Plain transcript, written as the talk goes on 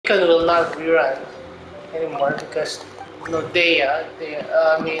Beacon will not rerun anymore because no DEHYA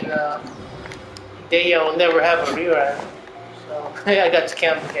will never have a rerun. So I got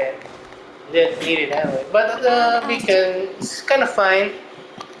scammed again. Didn't need it anyway. But the Beacon is kind of fine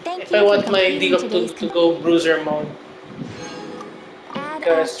if I want my Diluc to go bruiser mode.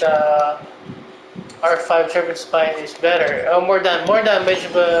 Because R5 Serpent Spine is better. More damage,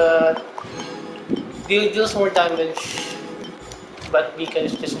 but deals more damage. But Beacon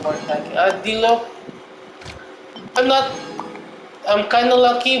is just more tanky. Diluc, I'm not. I'm kind of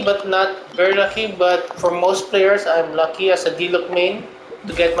lucky, but not very lucky. But for most players, I'm lucky as a Diluc main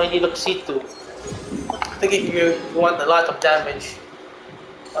to get my Diluc C2. I think if you want a lot of damage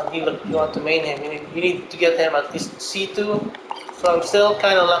on Diluc, you want to main him, you need to get him at least C2. So I'm still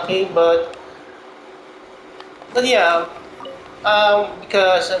kind of lucky, but yeah,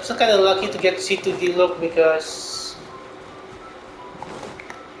 because I'm still kind of lucky to get C2 Diluc because,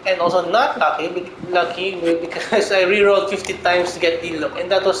 and also not lucky because I rerolled 50 times to get Diluc, and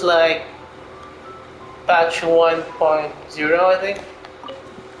that was like patch 1.0, I think.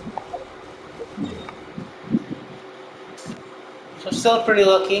 So still pretty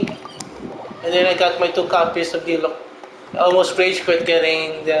lucky. And then I got my 2 copies of Diluc. I almost rage quit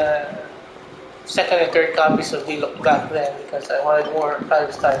getting the second and third copies of Diluc back then because I wanted more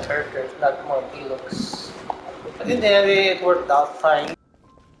 5-star characters, not more Dilucs. But in the end, it worked out fine.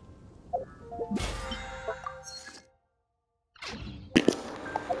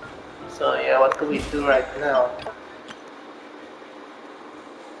 So yeah, what do we do right now?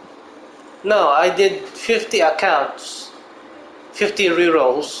 No, I did 50 accounts, 50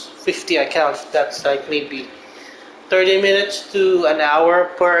 rerolls, 50 accounts. That's like maybe 30 minutes to an hour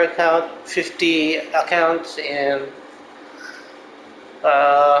per account, 50 accounts, and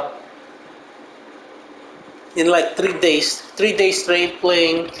in like 3 days straight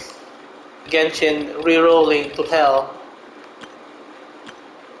playing Genshin, rerolling to hell.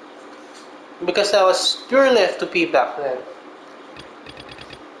 Because I was purely F2P back then.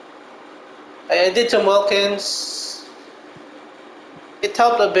 I did some walk-ins. It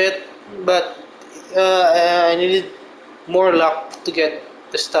helped a bit, but I needed more luck to get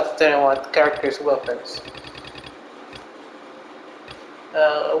the stuff that I want, characters, weapons.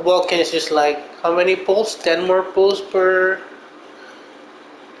 Walk-in is just like, how many pulls? 10 more pulls per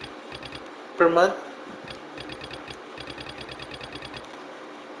month?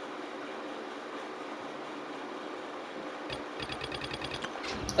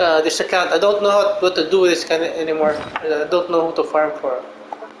 This account, I don't know what to do with this kind anymore. I don't know who to farm for.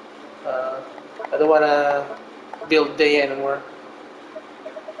 I don't want to build DEHYA anymore.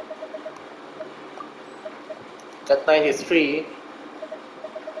 Got 93.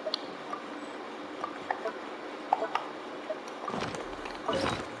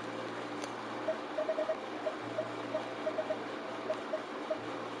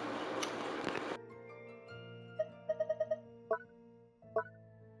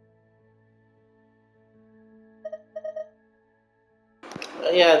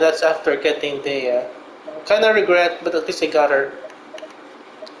 Yeah, that's after getting DEHYA. Kind of regret, but at least I got her.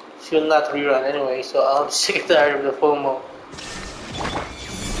 She will not rerun anyway, so I'll just get tired of the FOMO.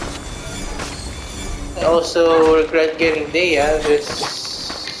 I also regret getting DEHYA.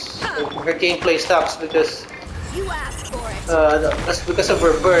 Her gameplay sucks because that's because of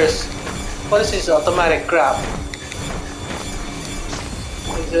her burst. What is this automatic grab?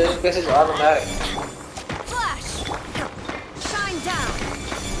 This is automatic. Flash! Shine down!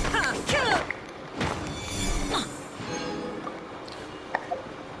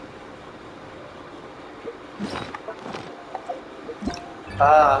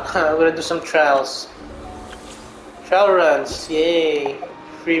 I'm gonna do some trials. Trial runs, yay!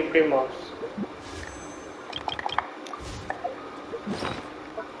 Free primos.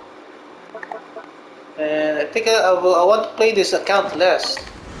 And I think I want to play this account less.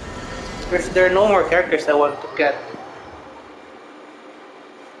 There are no more characters I want to get.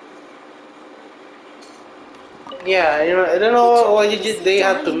 Yeah, you know, I don't know why they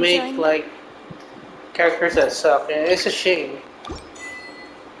have to make like characters that suck. It's a shame.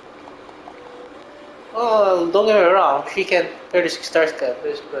 Oh, don't get me wrong, she can 36 stars get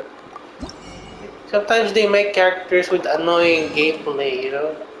this, but sometimes they make characters with annoying gameplay, you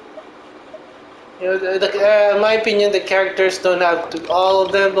know. In my opinion, the characters don't have to, all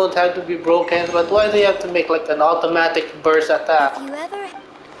of them don't have to be broken, but why do you have to make like an automatic burst attack?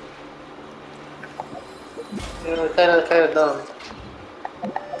 You know, kind of dumb.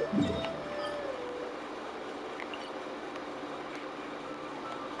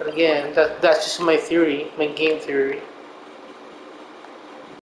 But again, that's just my theory, my game theory.